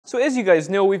So as you guys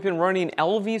know, we've been running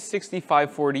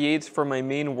LV6548s for my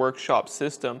main workshop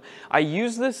system. I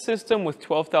use this system with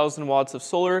 12,000 watts of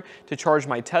solar to charge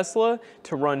my Tesla,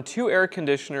 to run 2 air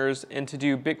conditioners, and to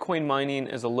do Bitcoin mining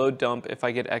as a load dump if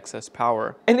I get excess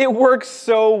power. And it works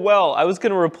so well. I was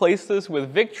going to replace this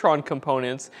with Victron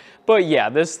components, but yeah,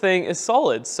 this thing is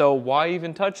solid, so why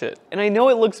even touch it? And I know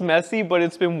it looks messy, but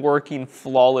it's been working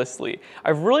flawlessly.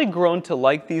 I've really grown to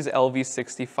like these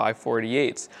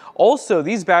LV6548s. Also,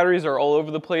 these batteries are all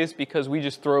over the place because we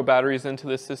just throw batteries into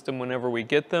the system whenever we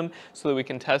get them so that we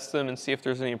can test them and see if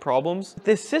there's any problems.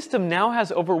 This system now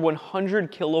has over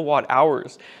 100 kilowatt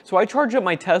hours. So I charge up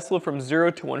my Tesla from 0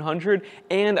 to 100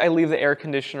 and I leave the air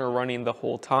conditioner running the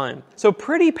whole time. So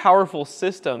pretty powerful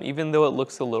system, even though it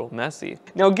looks a little messy.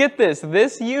 Now get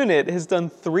this unit has done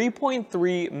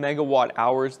 3.3 megawatt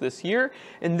hours this year,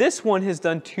 and this one has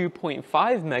done 2.5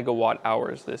 megawatt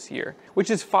hours this year, which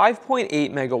is 5.8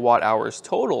 megawatt hours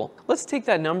total. Let's take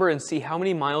that number and see how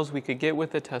many miles we could get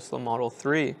with the Tesla Model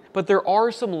 3. But there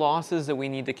are some losses that we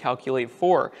need to calculate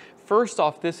for. First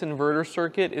off, this inverter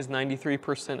circuit is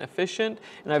 93% efficient,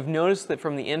 and I've noticed that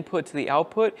from the input to the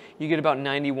output, you get about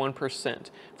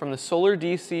 91%. From the solar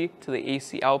DC to the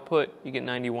AC output, you get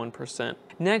 91%.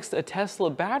 Next, a Tesla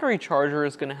battery charger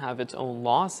is going to have its own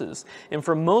losses, and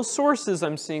from most sources,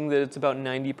 I'm seeing that it's about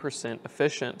 90%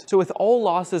 efficient. So with all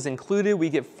losses included, we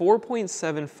get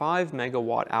 4.75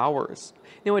 megawatt hours.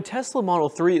 Now, a Tesla Model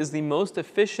 3 is the most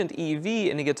efficient EV,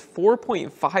 and it gets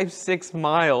 4.56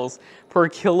 miles per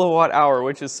kilowatt hour,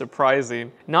 which is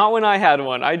surprising. Not when I had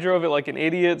one. I drove it like an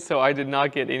idiot, so I did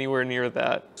not get anywhere near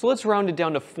that. So let's round it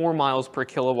down to 4 miles per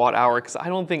kilowatt hour, because I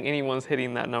don't think anyone's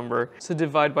hitting that number. So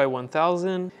divide by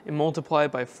 1,000 and multiply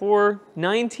by 4.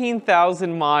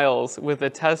 19,000 miles with a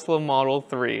Tesla Model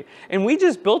 3. And we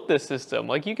just built this system.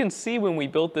 Like you can see when we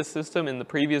built this system in the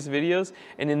previous videos,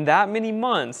 and in that many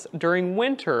months during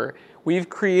winter, we've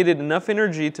created enough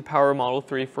energy to power Model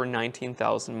 3 for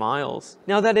 19,000 miles.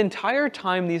 Now that entire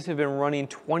time, these have been running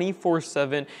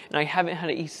 24/7, and I haven't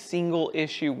had a single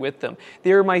issue with them.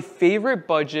 They are my favorite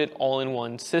budget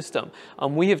all-in-one system.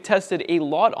 We have tested a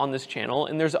lot on this channel,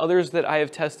 and there's others that I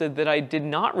have tested that I did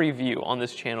not review on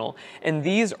this channel, and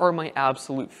these are my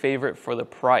absolute favorite for the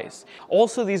price.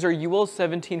 Also, these are UL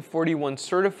 1741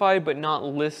 certified, but not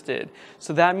listed.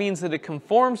 So that means that it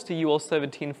conforms to UL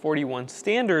 1741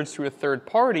 standards through a third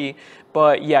party,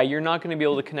 but yeah, you're not going to be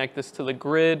able to connect this to the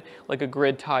grid like a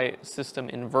grid tie system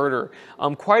inverter.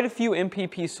 Quite a few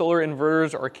MPP solar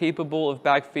inverters are capable of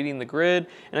backfeeding the grid,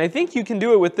 and I think you can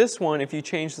do it with this one if you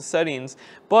change the settings,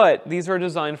 but these are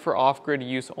designed for off-grid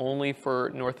use only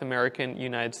for North American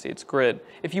United States grid.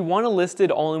 If you want a listed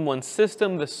all-in-one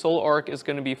system, the SolarArc is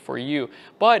going to be for you,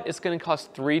 but it's going to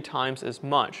cost 3 times as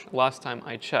much last time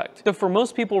I checked. So for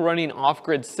most people running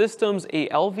off-grid systems, a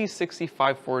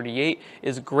LV6548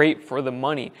 is great for the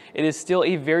money. It is still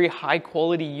a very high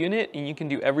quality unit, and you can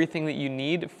do everything that you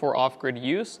need for off-grid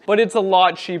use, but it's a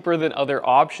lot cheaper than other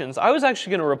options. I was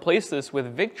actually going to replace this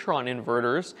with Victron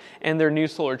inverters and their new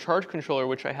solar charge controller,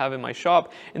 which I have in my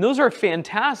shop, and those are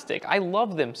fantastic. I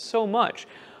love them so much.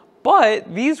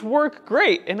 But these work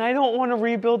great, and I don't want to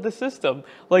rebuild the system.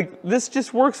 Like, this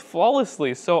just works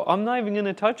flawlessly, so I'm not even going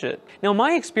to touch it. Now,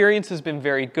 my experience has been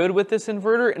very good with this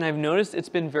inverter, and I've noticed it's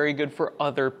been very good for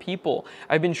other people.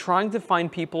 I've been trying to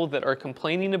find people that are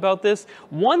complaining about this.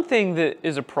 One thing that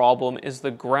is a problem is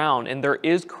the ground, and there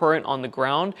is current on the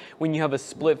ground when you have a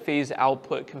split phase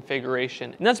output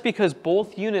configuration. And that's because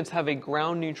both units have a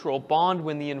ground neutral bond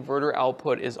when the inverter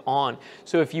output is on.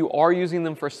 So if you are using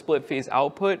them for split phase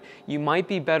output, you might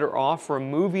be better off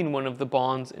removing one of the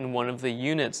bonds in one of the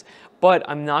units. But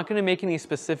I'm not going to make any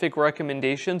specific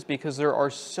recommendations because there are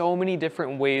so many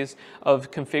different ways of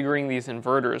configuring these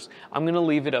inverters. I'm going to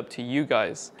leave it up to you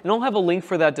guys. And I'll have a link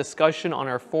for that discussion on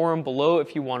our forum below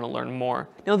if you want to learn more.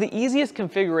 Now, the easiest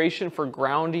configuration for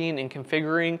grounding and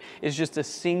configuring is just a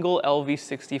single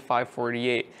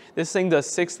LV6548. This thing does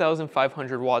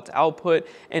 6,500 watts output,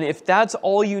 and if that's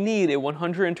all you need at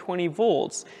 120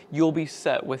 volts, you'll be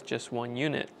set with just one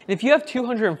unit. And if you have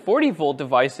 240 volt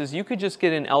devices, you could just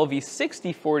get an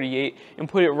LV6048 and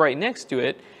put it right next to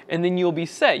it, and then you'll be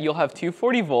set. You'll have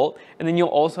 240 volt, and then you'll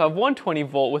also have 120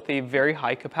 volt with a very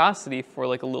high capacity for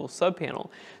like a little sub panel.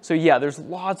 So yeah, there's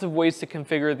lots of ways to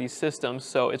configure these systems,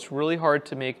 so it's really hard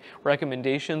to make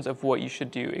recommendations of what you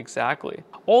should do exactly.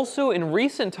 Also, in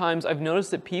recent times, I've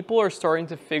noticed that people are starting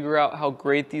to figure out how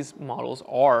great these models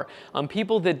are.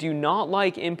 People that do not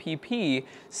like MPP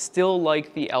still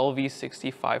like the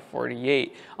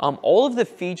LV6548. All of the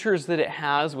features that it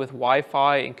has with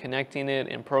Wi-Fi and connecting it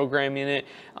and programming it,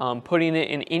 putting it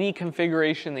in any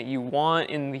configuration that you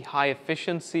want in the high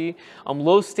efficiency.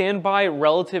 Low standby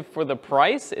relative for the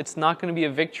price. It's not going to be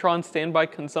a Victron standby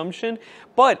consumption,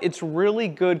 but it's really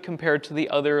good compared to the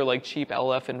other like cheap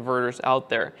LF inverters out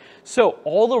there. So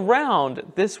all around,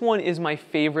 this one is my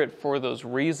favorite for those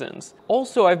reasons.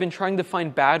 Also, I've been trying to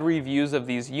find bad reviews of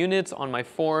these units on my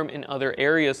forum and other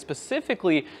areas,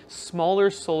 specifically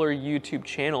smaller solar YouTube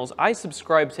channels. I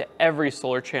subscribe to every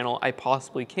solar channel I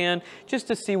possibly can just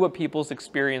to see what people's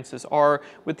experiences are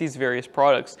with these various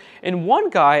products. And one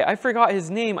guy, I forgot his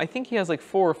name, I think he has like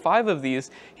 4 or 5 of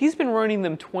these, he's been running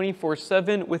them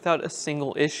 24/7 without a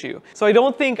single issue. So I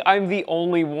don't think I'm the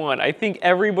only one. I think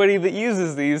everybody that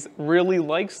uses these really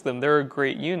likes them. They're a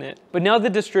great unit. But now the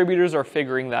distributors are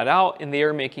figuring that out and they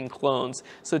are making clones.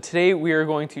 So today we are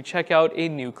going to check out a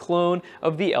new clone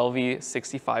of the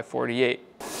LV6548.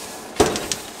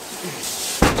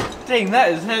 Dang,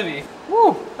 that is heavy.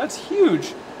 Woo, that's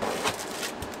huge.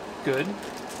 Good.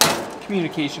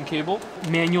 Communication cable,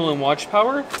 manual and watch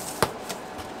power.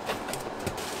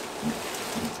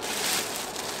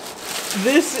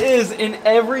 This is in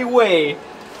every way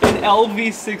an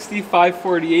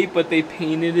LV6548, but they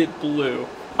painted it blue.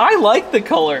 I like the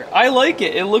color. I like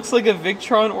it. It looks like a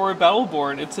Victron or a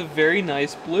Battleborn. It's a very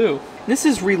nice blue. This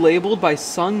is relabeled by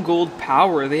SunGold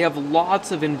Power. They have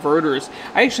lots of inverters.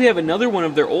 I actually have another one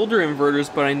of their older inverters,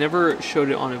 but I never showed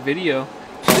it on a video.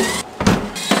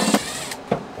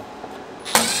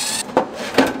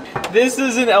 This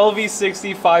is an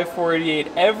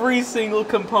LV6548. Every single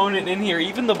component in here,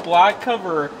 even the black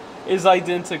cover, is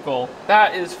identical.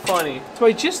 That is funny. So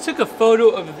I just took a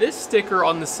photo of this sticker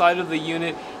on the side of the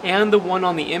unit and the one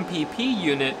on the MPP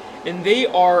unit, and they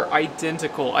are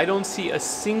identical. I don't see a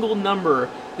single number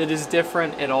that is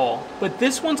different at all. But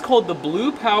this one's called the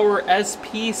Blue Power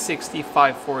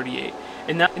SP6548.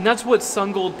 And that's what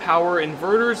SunGold Power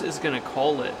Inverters is going to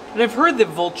call it. And I've heard that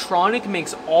Voltronic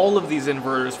makes all of these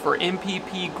inverters for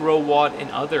MPP, GrowWatt, and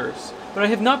others. But I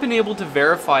have not been able to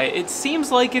verify it. It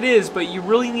seems like it is, but you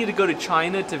really need to go to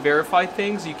China to verify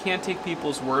things. You can't take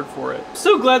people's word for it. I'm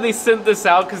so glad they sent this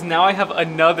out because now I have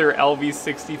another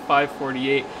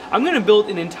LV6548. I'm going to build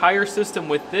an entire system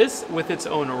with this with its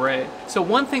own array. So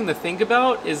one thing to think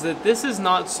about is that this is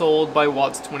not sold by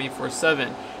Watts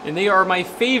 24/7. And they are my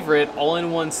favorite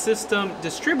all-in-one system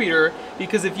distributor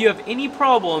because if you have any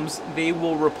problems, they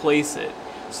will replace it.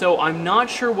 So I'm not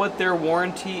sure what their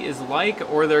warranty is like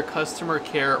or their customer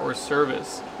care or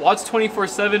service. Watts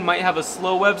 24/7 might have a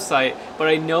slow website, but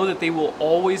I know that they will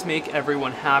always make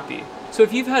everyone happy. So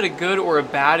if you've had a good or a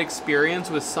bad experience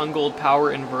with SunGold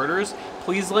Power inverters,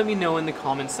 please let me know in the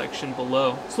comment section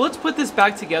below. So let's put this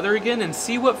back together again and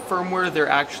see what firmware they're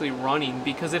actually running,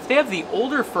 because if they have the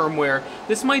older firmware,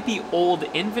 this might be old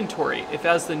inventory. If it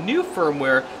has the new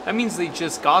firmware, that means they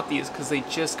just got these because they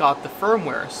just got the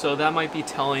firmware. So that might be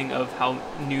telling of how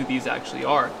new these actually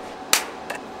are.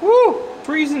 Woo!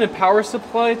 We're using a power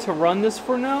supply to run this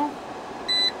for now.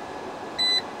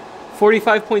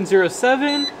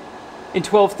 45.07 and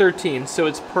 1213, so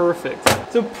it's perfect.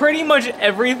 So pretty much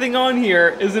everything on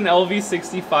here is an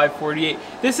LV6548.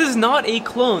 This is not a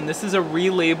clone, this is a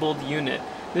relabeled unit.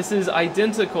 This is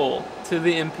identical to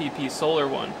the MPP solar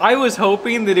one. I was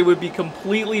hoping that it would be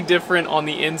completely different on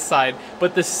the inside,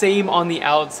 but the same on the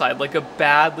outside, like a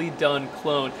badly done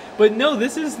clone. But no,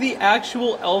 this is the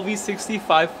actual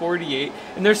LV6548,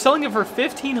 and they're selling it for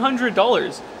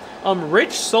 $1,500.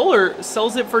 Rich Solar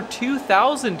sells it for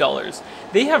 $2,000.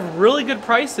 They have really good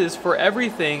prices for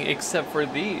everything except for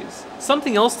these.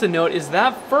 Something else to note is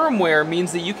that firmware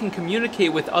means that you can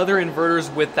communicate with other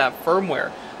inverters with that firmware.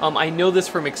 I know this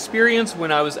from experience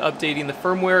when I was updating the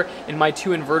firmware and my 2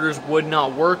 inverters would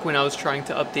not work when I was trying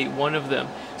to update one of them.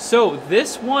 So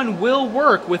this one will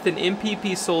work with an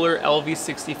MPP Solar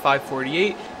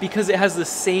LV6548 because it has the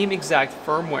same exact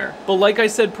firmware. But like I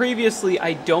said previously,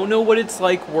 I don't know what it's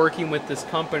like working with this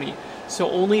company.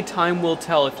 So only time will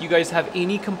tell. If you guys have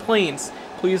any complaints,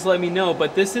 please let me know.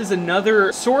 But this is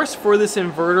another source for this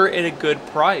inverter at a good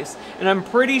price. And I'm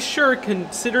pretty sure,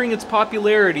 considering its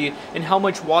popularity and how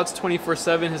much Watts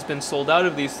 24/7 has been sold out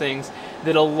of these things,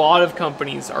 that a lot of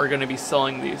companies are going to be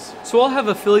selling these. So I'll have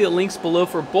affiliate links below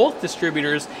for both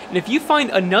distributors. And if you find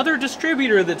another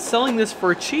distributor that's selling this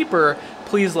for cheaper,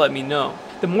 please let me know.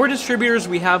 The more distributors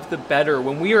we have, the better.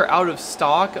 When we are out of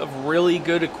stock of really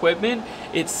good equipment,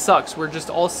 it sucks. We're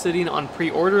just all sitting on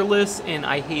pre-order lists, and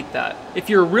I hate that. If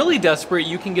you're really desperate,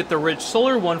 you can get the Rich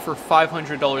Solar one for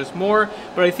 $500 more,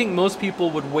 but I think most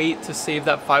people would wait to save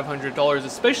that $500,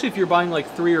 especially if you're buying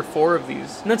like 3 or 4 of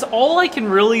these. And that's all I can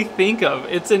really think of.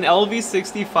 It's an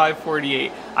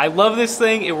LV6548. I love this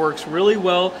thing. It works really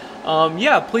well.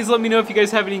 Yeah, please let me know if you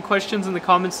guys have any questions in the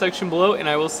comments section below, and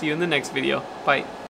I will see you in the next video. Bye.